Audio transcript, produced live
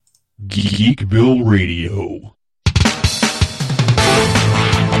Geekville Radio.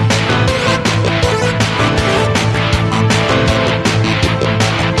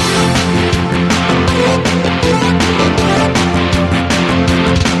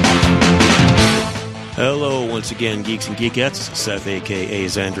 Hello, once again, Geeks and Geekettes. Seth, a.k.a.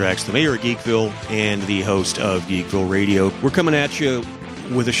 Zandrax, the mayor of Geekville and the host of Geekville Radio. We're coming at you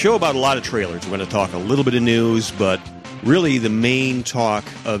with a show about a lot of trailers. We're going to talk a little bit of news, but really the main talk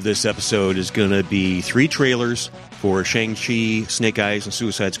of this episode is going to be 3 trailers for Shang-Chi, Snake Eyes, and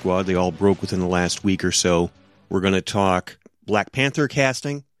Suicide Squad. They all broke within the last week or so. We're going to talk Black Panther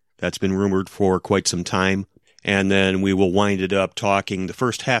casting. That's been rumored for quite some time. And then we will wind it up talking the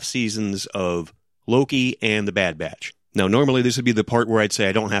first half seasons of Loki and The Bad Batch. Now, normally this would be the part where I'd say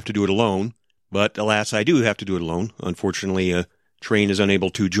I don't have to do it alone, but alas, I do have to do it alone. Unfortunately, Train is unable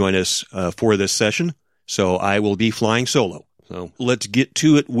to join us for this session, so I will be flying solo. So let's get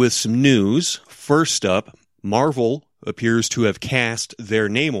to it with some news. First up, Marvel appears to have cast their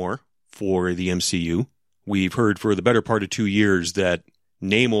Namor for the MCU. We've heard for the better part of 2 years that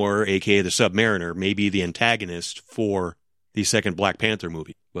Namor, a.k.a. the Submariner, may be the antagonist for the second Black Panther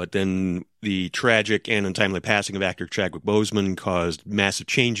movie. But then the tragic and untimely passing of actor Chadwick Boseman caused massive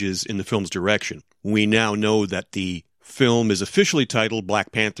changes in the film's direction. We now know that the film is officially titled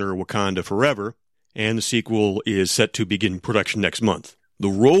Black Panther: Wakanda Forever, and the sequel is set to begin production next month. The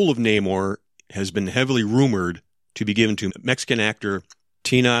role of Namor has been heavily rumored to be given to Mexican actor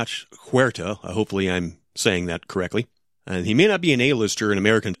Tenoch Huerta. Hopefully I'm saying that correctly. And he may not be an A-lister in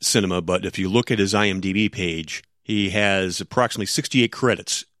American cinema, but if you look at his IMDb page, he has approximately 68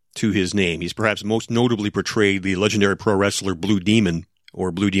 credits to his name. He's perhaps most notably portrayed the legendary pro wrestler Blue Demon,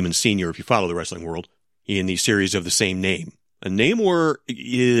 or Blue Demon Sr. if you follow the wrestling world, in the series of the same name. And Namor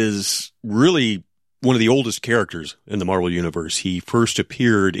is really one of the oldest characters in the Marvel Universe. He first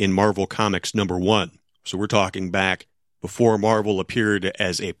appeared in Marvel Comics #1. So we're talking back before Marvel appeared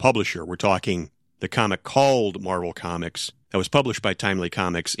as a publisher. We're talking the comic called Marvel Comics that was published by Timely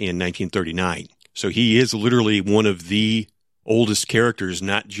Comics in 1939. So he is literally one of the oldest characters,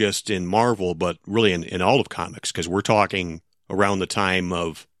 not just in Marvel, but really in all of comics, because we're talking around the time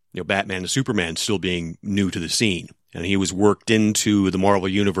of Batman and Superman still being new to the scene. And he was worked into the Marvel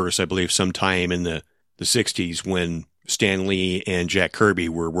Universe, I believe, sometime in the 60s when Stan Lee and Jack Kirby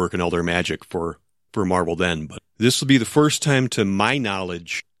were working all their magic for Marvel then. But this will be the first time, to my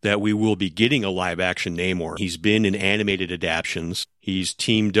knowledge, that we will be getting a live-action Namor. He's been in animated adaptions. He's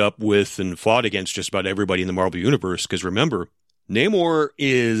teamed up with and fought against just about everybody in the Marvel Universe, because remember, Namor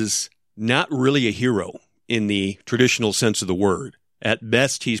is not really a hero in the traditional sense of the word. At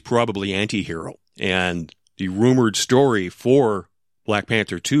best, he's probably anti-hero. And the rumored story for Black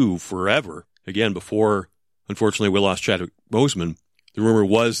Panther 2 forever, again, before, unfortunately, we lost Chadwick Boseman, the rumor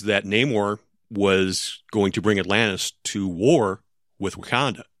was that Namor was going to bring Atlantis to war with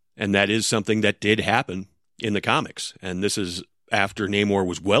Wakanda. And that is something that did happen in the comics. And this is after Namor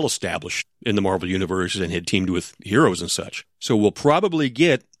was well established in the Marvel Universe and had teamed with heroes and such. So we'll probably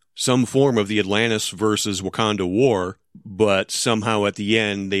get some form of the Atlantis versus Wakanda war, but somehow at the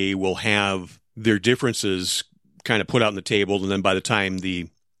end they will have their differences kind of put out on the table, and then by the time the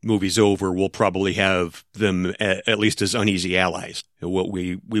movie's over, we'll probably have them at least as uneasy allies.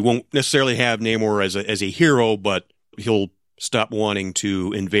 We won't necessarily have Namor as a hero, but he'll stop wanting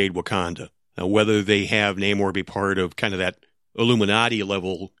to invade Wakanda. Now, whether they have Namor be part of kind of that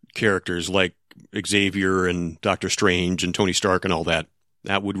Illuminati-level characters like Xavier and Doctor Strange and Tony Stark and all that,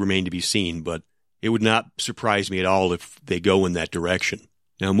 that would remain to be seen, but it would not surprise me at all if they go in that direction.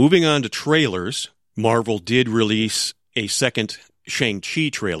 Now, moving on to trailers, Marvel did release a second Shang-Chi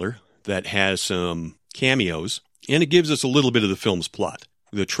trailer that has some cameos, and it gives us a little bit of the film's plot.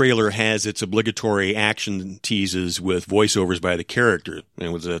 The trailer has its obligatory action teases with voiceovers by the character,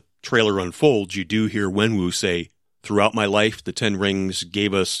 and as the trailer unfolds, you do hear Wenwu say, "Throughout my life, the 10 rings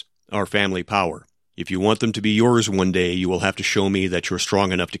gave us our family power. If you want them to be yours one day, you will have to show me that you're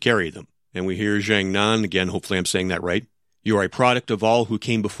strong enough to carry them." And we hear Zhang Nan, again, hopefully I'm saying that right, "You are a product of all who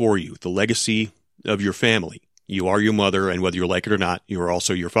came before you, the legacy of your family. You are your mother, and whether you like it or not, you are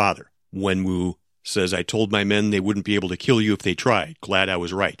also your father." Wenwu says, "I told my men they wouldn't be able to kill you if they tried. Glad I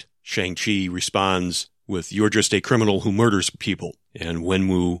was right." Shang-Chi responds with, "You're just a criminal who murders people." And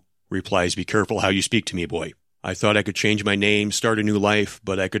Wenwu replies, "Be careful how you speak to me, boy. I thought I could change my name, start a new life,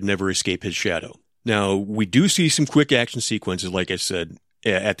 but I could never escape his shadow." Now, we do see some quick action sequences, like I said.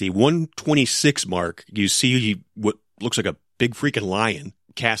 At the 126 mark, you see what looks like a big freaking lion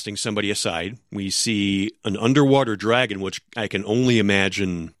casting somebody aside. We see an underwater dragon, which I can only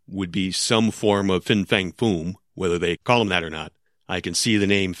imagine would be some form of Fin Fang Foom, whether they call him that or not. I can see the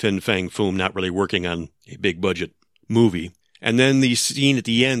name Fin Fang Foom not really working on a big budget movie. And then the scene at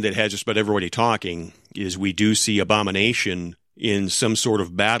the end that has just about everybody talking is we do see Abomination in some sort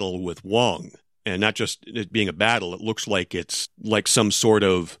of battle with Wong. And not just it being a battle, it looks like it's like some sort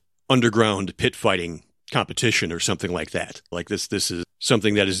of underground pit fighting competition or something like that. Like this is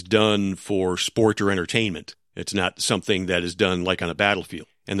something that is done for sport or entertainment. It's not something that is done like on a battlefield.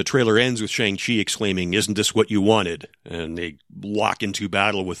 And the trailer ends with Shang-Chi exclaiming, "Isn't this what you wanted?" And they lock into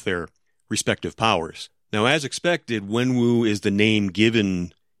battle with their respective powers. Now, as expected, Wenwu is the name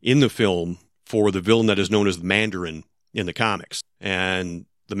given in the film for the villain that is known as the Mandarin in the comics. And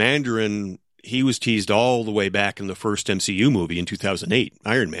the Mandarin, he was teased all the way back in the first MCU movie in 2008,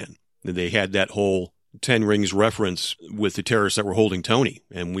 Iron Man. They had that whole 10 Rings reference with the terrorists that were holding Tony,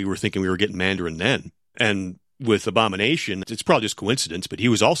 and we were thinking we were getting Mandarin then. And with Abomination, it's probably just coincidence, but he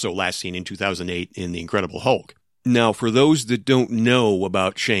was also last seen in 2008 in The Incredible Hulk. Now, for those that don't know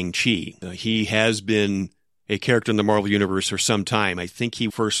about Shang-Chi, he has been a character in the Marvel Universe for some time. I think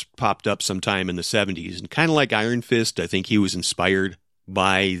he first popped up sometime in the 70s. And kind of like Iron Fist, I think he was inspired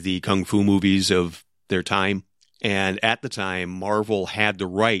by the Kung Fu movies of their time. And at the time, Marvel had the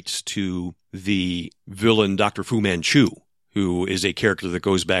rights to the villain Dr. Fu Manchu, who is a character that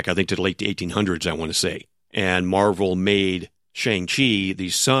goes back, I think, to the late 1800s, I want to say. And Marvel made Shang-Chi the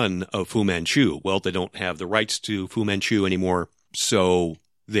son of Fu Manchu. Well, they don't have the rights to Fu Manchu anymore, so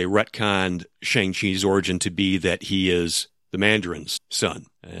they retconned Shang-Chi's origin to be that he is the Mandarin's son.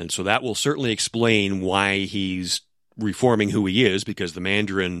 And so that will certainly explain why he's reforming who he is, because the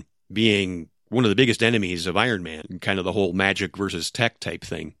Mandarin being one of the biggest enemies of Iron Man, kind of the whole magic versus tech type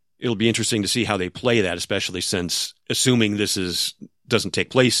thing. It'll be interesting to see how they play that, especially since, assuming this doesn't take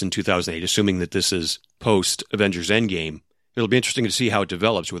place in 2008, assuming that this is post-Avengers Endgame, it'll be interesting to see how it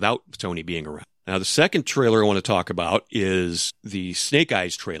develops without Tony being around. Now, the second trailer I want to talk about is the Snake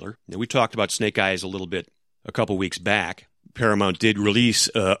Eyes trailer. Now, we talked about Snake Eyes a little bit a couple weeks back. Paramount did release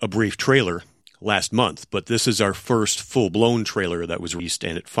a brief trailer last month, but this is our first full-blown trailer that was released,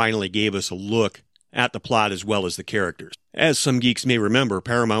 and it finally gave us a look at the plot as well as the characters. As some geeks may remember,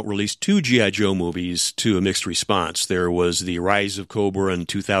 Paramount released 2 G.I. Joe movies to a mixed response. There was The Rise of Cobra in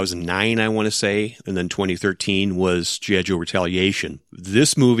 2009, I want to say, and then 2013 was G.I. Joe Retaliation.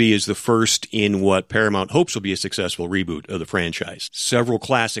 This movie is the first in what Paramount hopes will be a successful reboot of the franchise. Several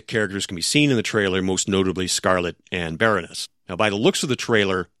classic characters can be seen in the trailer, most notably Scarlet and Baroness. Now, by the looks of the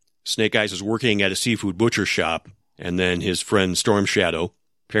trailer, Snake Eyes is working at a seafood butcher shop, and then his friend Storm Shadow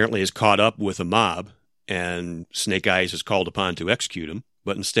apparently is caught up with a mob, and Snake Eyes is called upon to execute him,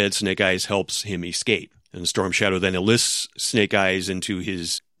 but instead Snake Eyes helps him escape. And Storm Shadow then enlists Snake Eyes into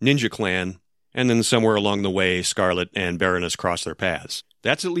his ninja clan, and then somewhere along the way, Scarlet and Baroness cross their paths.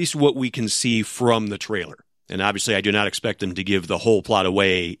 That's at least what we can see from the trailer. And obviously I do not expect them to give the whole plot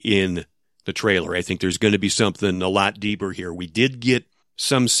away in the trailer. I think there's going to be something a lot deeper here. We did get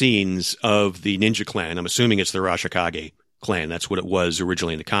some scenes of the ninja clan. I'm assuming it's the Arashikage clan. That's what it was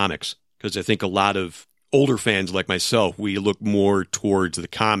originally in the comics. Because I think a lot of older fans like myself, we look more towards the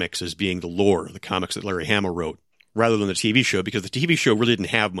comics as being the lore, the comics that Larry Hama wrote, rather than the TV show, because the TV show really didn't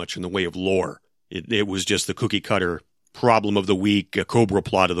have much in the way of lore. It was just the cookie cutter problem of the week, a Cobra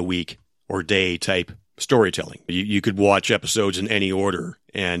plot of the week or day type storytelling. You could watch episodes in any order,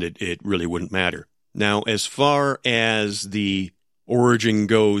 and it really wouldn't matter. Now, as far as the origin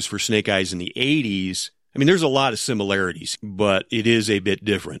goes for Snake Eyes in the 80s, I mean, there's a lot of similarities, but it is a bit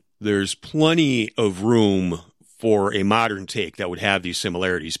different. There's plenty of room for a modern take that would have these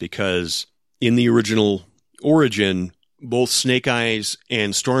similarities, because in the original origin, both Snake Eyes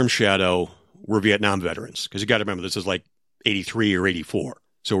and Storm Shadow were Vietnam veterans. Because you got to remember, this is like 83 or 84.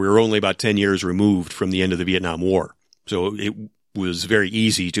 So we were only about 10 years removed from the end of the Vietnam War. So it was very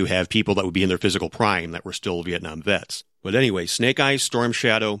easy to have people that would be in their physical prime that were still Vietnam vets. But anyway, Snake Eyes, Storm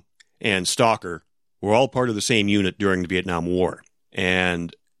Shadow, and Stalker were all part of the same unit during the Vietnam War.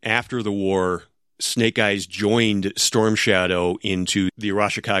 And after the war, Snake Eyes joined Storm Shadow into the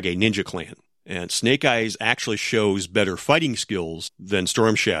Arashikage ninja clan. And Snake Eyes actually shows better fighting skills than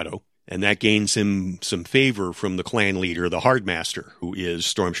Storm Shadow, and that gains him some favor from the clan leader, the Hardmaster, who is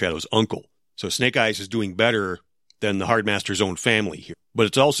Storm Shadow's uncle. So Snake Eyes is doing better than the Hardmaster's own family here. But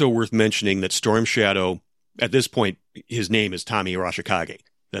it's also worth mentioning that Storm Shadow, at this point, his name is Tommy Arashikage.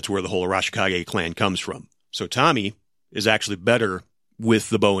 That's where the whole Arashikage clan comes from. So Tommy is actually better with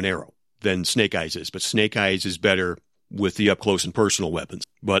the bow and arrow than Snake Eyes is, but Snake Eyes is better with the up-close and personal weapons.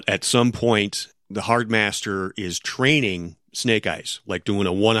 But at some point, the Hardmaster is training Snake Eyes, like doing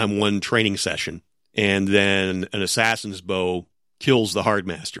a one-on-one training session, and then an assassin's bow kills the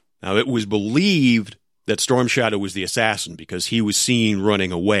Hardmaster. Now, it was believed that Storm Shadow was the assassin because he was seen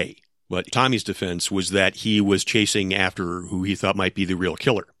running away. But Tommy's defense was that he was chasing after who he thought might be the real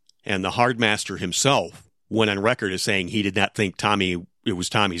killer. And the Hardmaster himself went on record as saying he did not think it was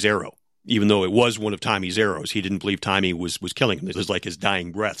Tommy's arrow. Even though it was one of Tommy's arrows, he didn't believe Tommy was killing him. This was like his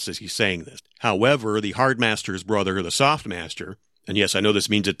dying breaths as he's saying this. However, the Hardmaster's brother, the Softmaster, and yes, I know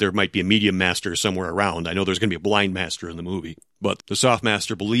this means that there might be a medium master somewhere around. I know there's going to be a blind master in the movie. But the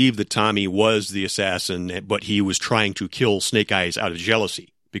Softmaster believed that Tommy was the assassin, but he was trying to kill Snake Eyes out of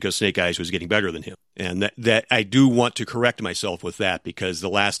jealousy because Snake Eyes was getting better than him. And that I do want to correct myself with that because the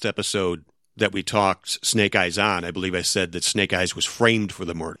last episode that we talked Snake Eyes on, I believe I said that Snake Eyes was framed for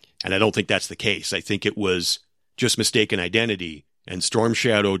the murder. And I don't think that's the case. I think it was just mistaken identity. And Storm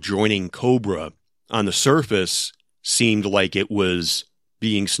Shadow joining Cobra on the surface seemed like it was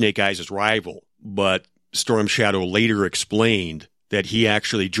being Snake Eyes' rival. But Storm Shadow later explained that he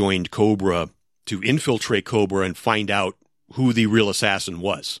actually joined Cobra to infiltrate Cobra and find out who the real assassin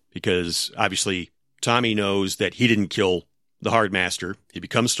was. Because obviously Tommy knows that he didn't kill the Hardmaster. He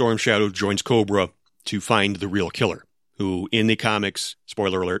becomes Storm Shadow, joins Cobra to find the real killer, who in the comics,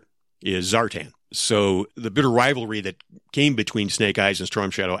 spoiler alert, is Zartan. So the bitter rivalry that came between Snake Eyes and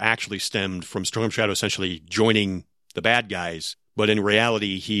Storm Shadow actually stemmed from Storm Shadow essentially joining the bad guys, but in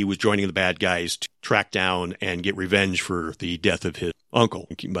reality he was joining the bad guys to track down and get revenge for the death of his uncle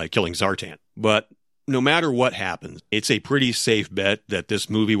by killing Zartan. But no matter what happens, it's a pretty safe bet that this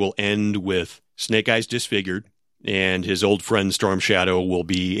movie will end with Snake Eyes disfigured, and his old friend Storm Shadow will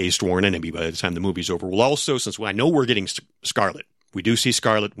be a sworn enemy by the time the movie's over. We'll also, since I know we're getting Scarlet, we do see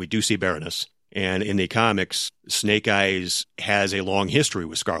Scarlet, we do see Baroness, and in the comics, Snake Eyes has a long history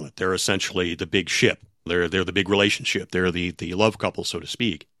with Scarlet. They're essentially the big ship. They're the big relationship. They're the love couple, so to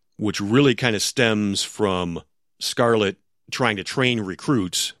speak, which really kind of stems from Scarlet trying to train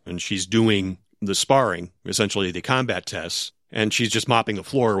recruits, and she's doing the sparring, essentially the combat tests, and she's just mopping the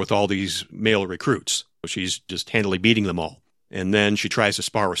floor with all these male recruits. She's just handily beating them all. And then she tries to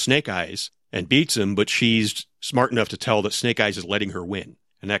spar with Snake Eyes and beats him, but she's smart enough to tell that Snake Eyes is letting her win.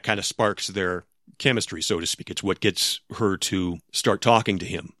 And that kind of sparks their chemistry, so to speak. It's what gets her to start talking to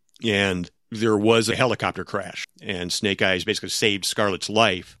him. And there was a helicopter crash, and Snake Eyes basically saved Scarlet's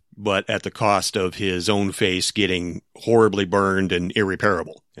life, but at the cost of his own face getting horribly burned and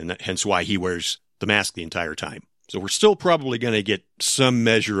irreparable. And hence why he wears the mask the entire time. So we're still probably going to get some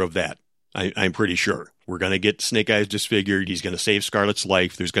measure of that. I'm pretty sure. We're going to get Snake Eyes disfigured. He's going to save Scarlet's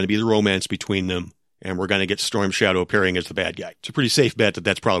life. There's going to be the romance between them. And we're going to get Storm Shadow appearing as the bad guy. It's a pretty safe bet that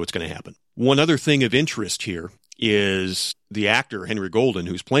that's probably what's going to happen. One other thing of interest here is the actor, Henry Golden,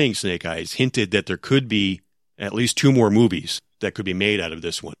 who's playing Snake Eyes, hinted that there could be at least 2 more movies that could be made out of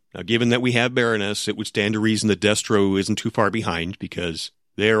this one. Now, given that we have Baroness, it would stand to reason that Destro isn't too far behind because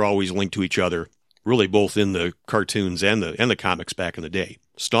they're always linked to each other, really both in the cartoons and the comics back in the day.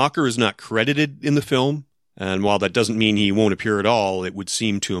 Stalker is not credited in the film, and while that doesn't mean he won't appear at all, it would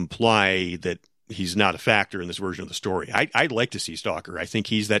seem to imply that he's not a factor in this version of the story. I'd like to see Stalker. I think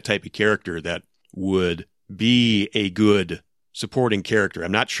he's that type of character that would be a good supporting character.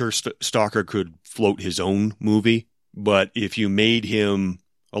 I'm not sure Stalker could float his own movie, but if you made him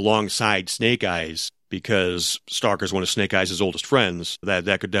alongside Snake Eyes, because Stalker's one of Snake Eyes' oldest friends,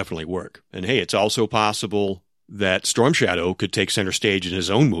 that could definitely work. And hey, it's also possible that Storm Shadow could take center stage in his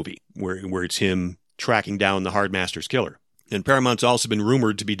own movie, where it's him tracking down the Hardmaster's killer. And Paramount's also been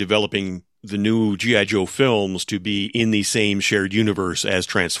rumored to be developing the new G.I. Joe films to be in the same shared universe as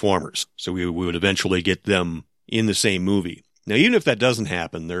Transformers. So we would eventually get them in the same movie. Now, even if that doesn't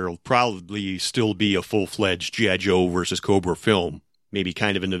happen, there'll probably still be a full-fledged G.I. Joe versus Cobra film, maybe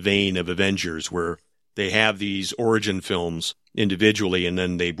kind of in the vein of Avengers, where they have these origin films individually, and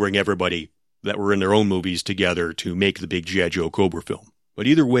then they bring everybody that were in their own movies together to make the big G.I. Joe Cobra film. But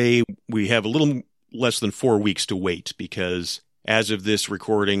either way, we have a little less than 4 weeks to wait, because as of this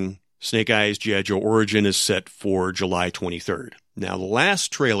recording, Snake Eyes G.I. Joe Origin is set for July 23rd. Now, the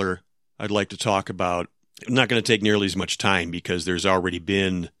last trailer I'd like to talk about, I'm not going to take nearly as much time because there's already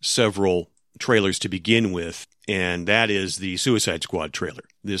been several trailers to begin with, and that is the Suicide Squad trailer.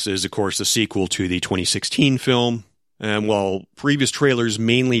 This is, of course, the sequel to the 2016 film. And while previous trailers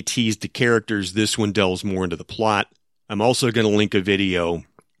mainly teased the characters, this one delves more into the plot. I'm also going to link a video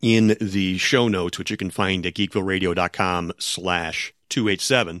in the show notes, which you can find at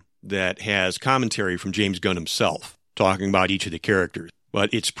geekvilleradio.com/287, that has commentary from James Gunn himself, talking about each of the characters.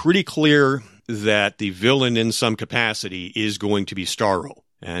 But it's pretty clear that the villain in some capacity is going to be Starro.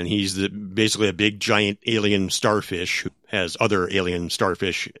 And he's basically a big, giant alien starfish who has other alien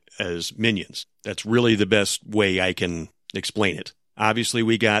starfish as minions. That's really the best way I can explain it. Obviously,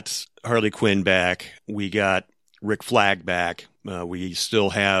 we got Harley Quinn back. We got Rick Flag back. We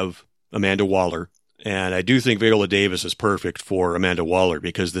still have Amanda Waller. And I do think Viola Davis is perfect for Amanda Waller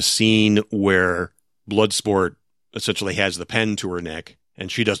because the scene where Bloodsport essentially has the pen to her neck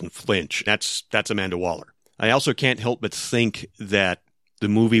and she doesn't flinch, that's Amanda Waller. I also can't help but think that the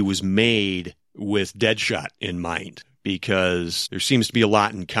movie was made with Deadshot in mind because there seems to be a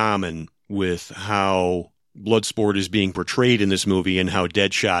lot in common with how Bloodsport is being portrayed in this movie and how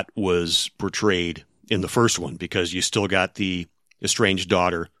Deadshot was portrayed in the first one, because you still got the estranged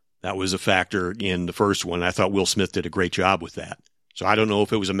daughter. That was a factor in the first one. I thought Will Smith did a great job with that. So I don't know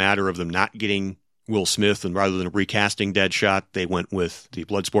if it was a matter of them not getting Will Smith and rather than recasting Deadshot, they went with the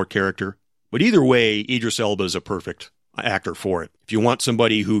Bloodsport character. But either way, Idris Elba is a perfect actor for it. If you want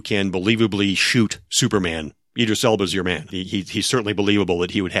somebody who can believably shoot Superman, Idris Elba's your man. He's certainly believable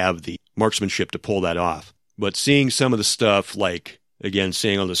that he would have the marksmanship to pull that off. But seeing some of the stuff like, again,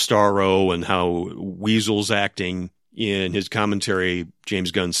 seeing on the Starro and how Weasel's acting in his commentary,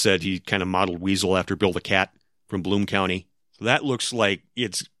 James Gunn said he kind of modeled Weasel after Bill the Cat from Bloom County. So that looks like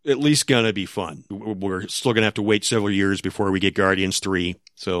it's at least going to be fun. We're still going to have to wait several years before we get Guardians 3.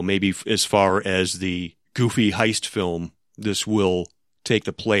 So maybe as far as the goofy heist film, this will take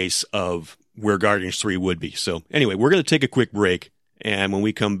the place of where Guardians 3 would be. So anyway, we're going to take a quick break. And when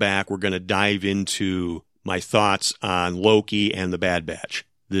we come back, we're going to dive into my thoughts on Loki and the Bad Batch.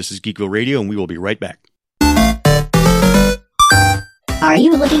 This is Geekville Radio, and we will be right back. Are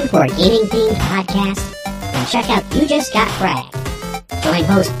you looking for a gaming-themed podcast? Then check out You Just Got Fragged. Join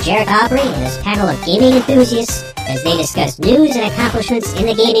host Jarek Aubrey and his panel of gaming enthusiasts as they discuss news and accomplishments in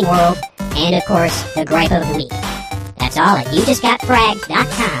the gaming world, and of course, the gripe of the week. That's all at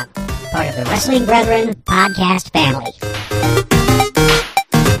YouJustGotFragged.com, part of the Wrestling Brethren podcast family.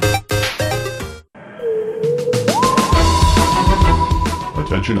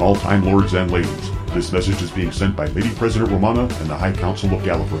 Attention all Time Lords and ladies. This message is being sent by Lady President Romana and the High Council of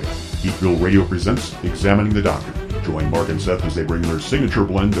Gallifrey. Geekville Radio presents Examining the Doctor. Join Mark and Seth as they bring their signature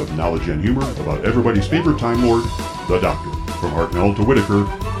blend of knowledge and humor about everybody's favorite Time Lord, the Doctor. From Hartnell to Whitaker,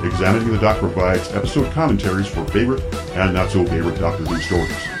 Examining the Doctor provides episode commentaries for favorite and not-so-favorite Doctor Who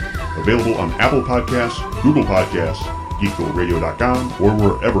stories. Available on Apple Podcasts, Google Podcasts, GeekvilleRadio.com, or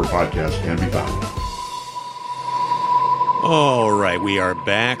wherever podcasts can be found. All right, we are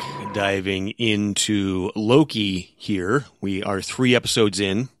back diving into Loki here. We are 3 episodes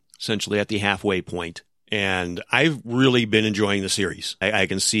in, essentially at the halfway point, and I've really been enjoying the series. I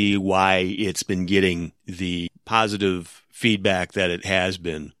can see why it's been getting the positive feedback that it has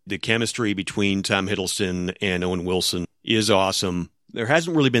been. The chemistry between Tom Hiddleston and Owen Wilson is awesome. There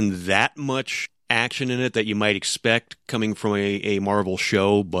hasn't really been that much action in it that you might expect coming from a Marvel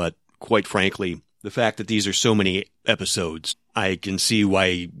show, but quite frankly, the fact that these are so many episodes, I can see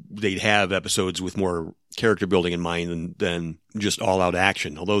why they'd have episodes with more character building in mind than just all-out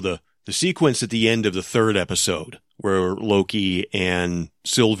action. Although the sequence at the end of the 3rd episode, where Loki and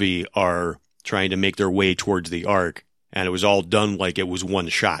Sylvie are trying to make their way towards the Ark, and it was all done like it was one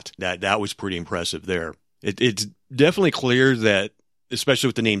shot, that was pretty impressive there. It's definitely clear that, especially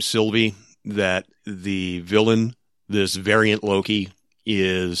with the name Sylvie, that the villain, this variant Loki,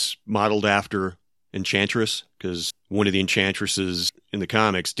 is modeled after Enchantress, because one of the Enchantresses in the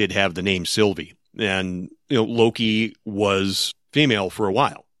comics did have the name Sylvie. And, Loki was female for a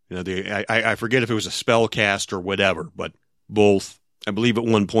while. I forget if it was a spell cast or whatever, but I believe at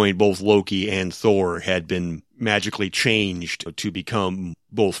one point, both Loki and Thor had been magically changed to become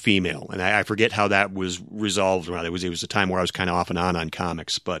both female. And I forget how that was resolved. It was a time where I was kind of off and on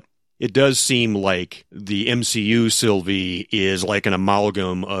comics, but it does seem like the MCU Sylvie is like an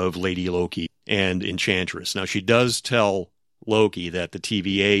amalgam of Lady Loki and Enchantress. Now, she does tell Loki that the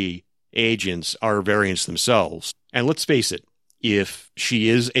TVA agents are variants themselves. And let's face it, if she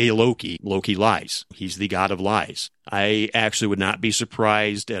is a Loki, Loki lies. He's the god of lies. I actually would not be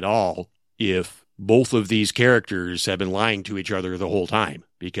surprised at all if both of these characters have been lying to each other the whole time,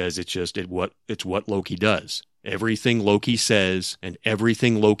 because it's what Loki does. Everything Loki says and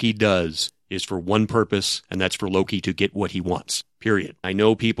everything Loki does is for one purpose, and that's for Loki to get what he wants, period. I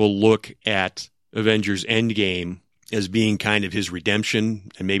know people look at Avengers Endgame as being kind of his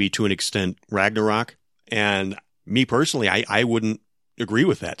redemption, and maybe to an extent Ragnarok. And me personally, I wouldn't agree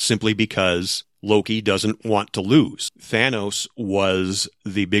with that, simply because Loki doesn't want to lose. Thanos was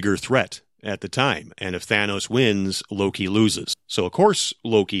the bigger threat at the time, and if Thanos wins, Loki loses. So of course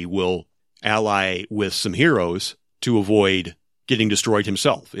Loki will ally with some heroes to avoid getting destroyed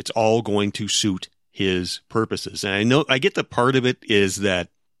himself. It's all going to suit his purposes. And I get that part of it is that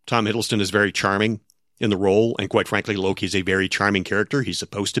Tom Hiddleston is very charming, in the role, and quite frankly, Loki is a very charming character. He's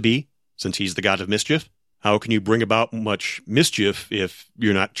supposed to be, since he's the god of mischief. How can you bring about much mischief if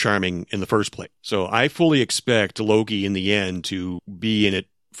you're not charming in the first place? So I fully expect Loki in the end to be in it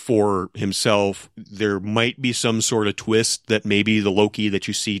for himself. There might be some sort of twist that maybe the Loki that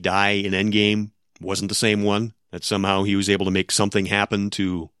you see die in Endgame wasn't the same one, that somehow he was able to make something happen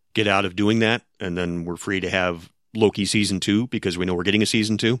to get out of doing that, and then we're free to have Loki Season 2 because we know we're getting a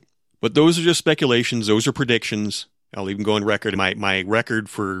Season 2. But those are just speculations. Those are predictions. I'll even go on record. My record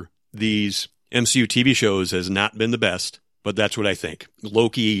for these MCU TV shows has not been the best, but that's what I think.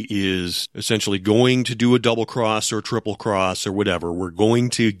 Loki is essentially going to do a double cross or triple cross or whatever. We're going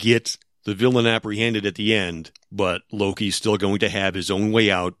to get the villain apprehended at the end, but Loki's still going to have his own way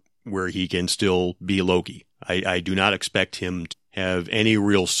out where he can still be Loki. I do not expect him to have any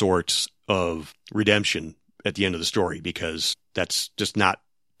real sorts of redemption at the end of the story, because that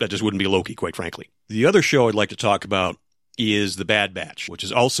just wouldn't be Loki, quite frankly. The other show I'd like to talk about is The Bad Batch, which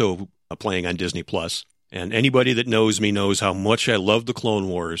is also playing on Disney+. And anybody that knows me knows how much I love the Clone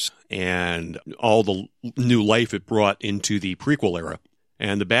Wars and all the new life it brought into the prequel era.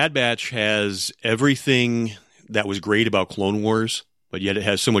 And The Bad Batch has everything that was great about Clone Wars, but yet it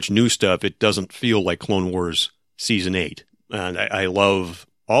has so much new stuff, it doesn't feel like Clone Wars Season 8. And I love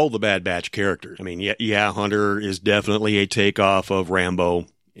all the Bad Batch characters. I mean, yeah, Hunter is definitely a takeoff of Rambo,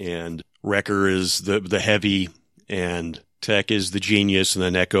 and Wrecker is the heavy, and Tech is the genius, and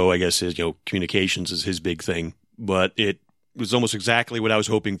then Echo, I guess, is, communications is his big thing. But it was almost exactly what I was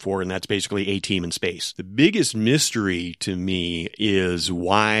hoping for, and that's basically a team in space. The biggest mystery to me is,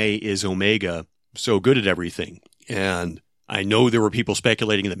 why is Omega so good at everything? And I know there were people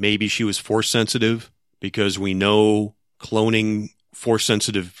speculating that maybe she was force sensitive, because we know cloning force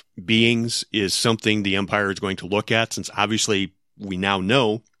sensitive beings is something the Empire is going to look at, since obviously we now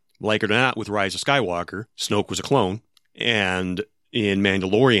know, like it or not, with Rise of Skywalker, Snoke was a clone. And in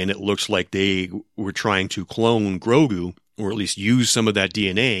Mandalorian, it looks like they were trying to clone Grogu, or at least use some of that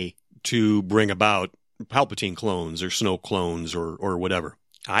DNA to bring about Palpatine clones or Snoke clones or whatever.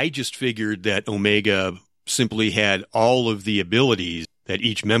 I just figured that Omega simply had all of the abilities that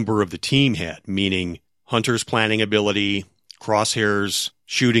each member of the team had, meaning Hunter's planning ability, Crosshair's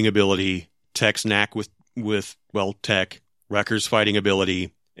shooting ability, Tech's knack with Tech, Wrecker's fighting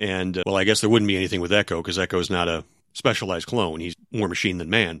ability, and, I guess there wouldn't be anything with Echo, because Echo's not a specialized clone. He's more machine than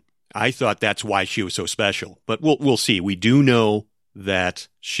man. I thought that's why she was so special, but we'll see. We do know that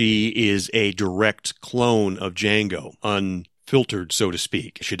she is a direct clone of Jango, unfiltered, so to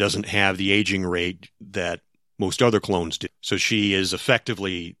speak. She doesn't have the aging rate that most other clones do. So she is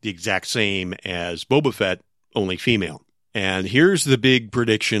effectively the exact same as Boba Fett, only female. And here's the big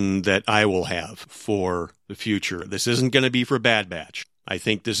prediction that I will have for the future. This isn't going to be for Bad Batch. I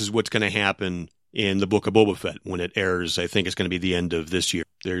think this is what's going to happen in the Book of Boba Fett when it airs. I think it's going to be the end of this year.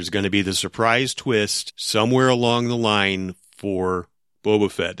 There's going to be the surprise twist somewhere along the line for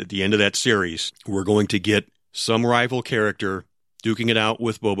Boba Fett. At the end of that series, we're going to get some rival character duking it out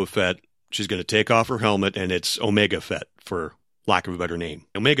with Boba Fett. She's going to take off her helmet, and it's Omega Fett, for lack of a better name.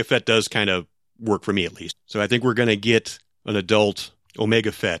 Omega Fett does kind of work for me, at least. So I think we're going to get an adult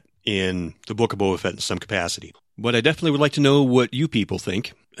Omega Fett in the Book of Boba Fett in some capacity. But I definitely would like to know what you people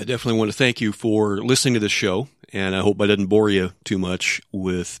think. I definitely want to thank you for listening to this show, and I hope I didn't bore you too much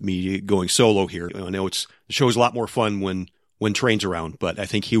with me going solo here. I know the show is a lot more fun when Train's around, but I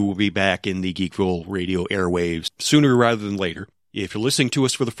think he will be back in the Geekville Radio airwaves sooner rather than later. If you're listening to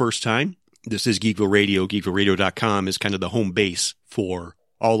us for the first time, this is Geekville Radio. GeekvilleRadio.com is kind of the home base for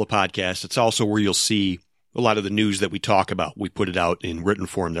all the podcasts. It's also where you'll see a lot of the news that we talk about. We put it out in written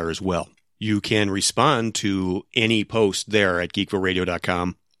form there as well. You can respond to any post there at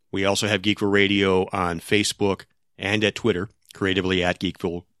GeekvilleRadio.com. We also have Geekville Radio on Facebook and at Twitter, creatively at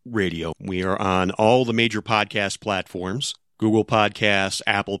Geekville Radio. We are on all the major podcast platforms, Google Podcasts,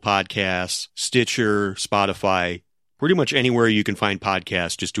 Apple Podcasts, Stitcher, Spotify, pretty much anywhere you can find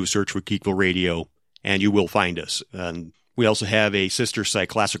podcasts. Just do a search for Geekville Radio, and you will find us. And we also have a sister site,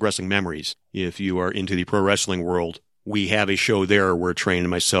 Classic Wrestling Memories. If you are into the pro wrestling world, we have a show there where Train and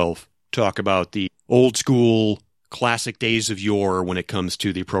myself talk about the old school classic days of yore when it comes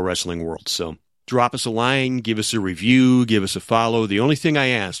to the pro wrestling world. So drop us a line, give us a review, give us a follow. The only thing I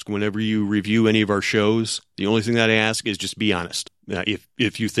ask whenever you review any of our shows, the only thing that I ask is just be honest.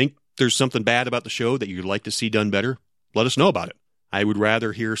 If you think there's something bad about the show that you'd like to see done better, let us know about it. I would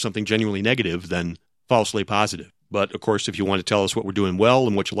rather hear something genuinely negative than falsely positive. But, of course, if you want to tell us what we're doing well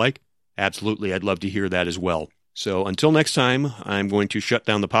and what you like, absolutely, I'd love to hear that as well. So until next time, I'm going to shut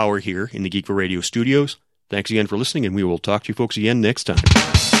down the power here in the Geekville Radio studios. Thanks again for listening, and we will talk to you folks again next time.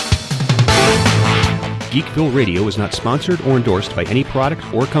 Geekville Radio is not sponsored or endorsed by any product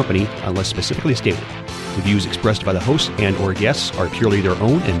or company unless specifically stated. The views expressed by the hosts and or guests are purely their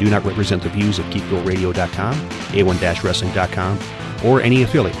own and do not represent the views of GeekvilleRadio.com, A1-Wrestling.com, or any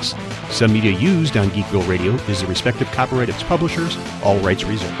affiliates. Some media used on Geekville Radio is the respective copyright of its publishers, all rights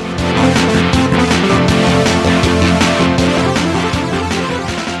reserved.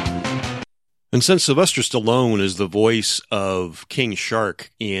 And since Sylvester Stallone is the voice of King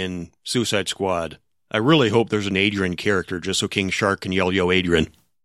Shark in Suicide Squad, I really hope there's an Adrian character just so King Shark can yell, "Yo, Adrian."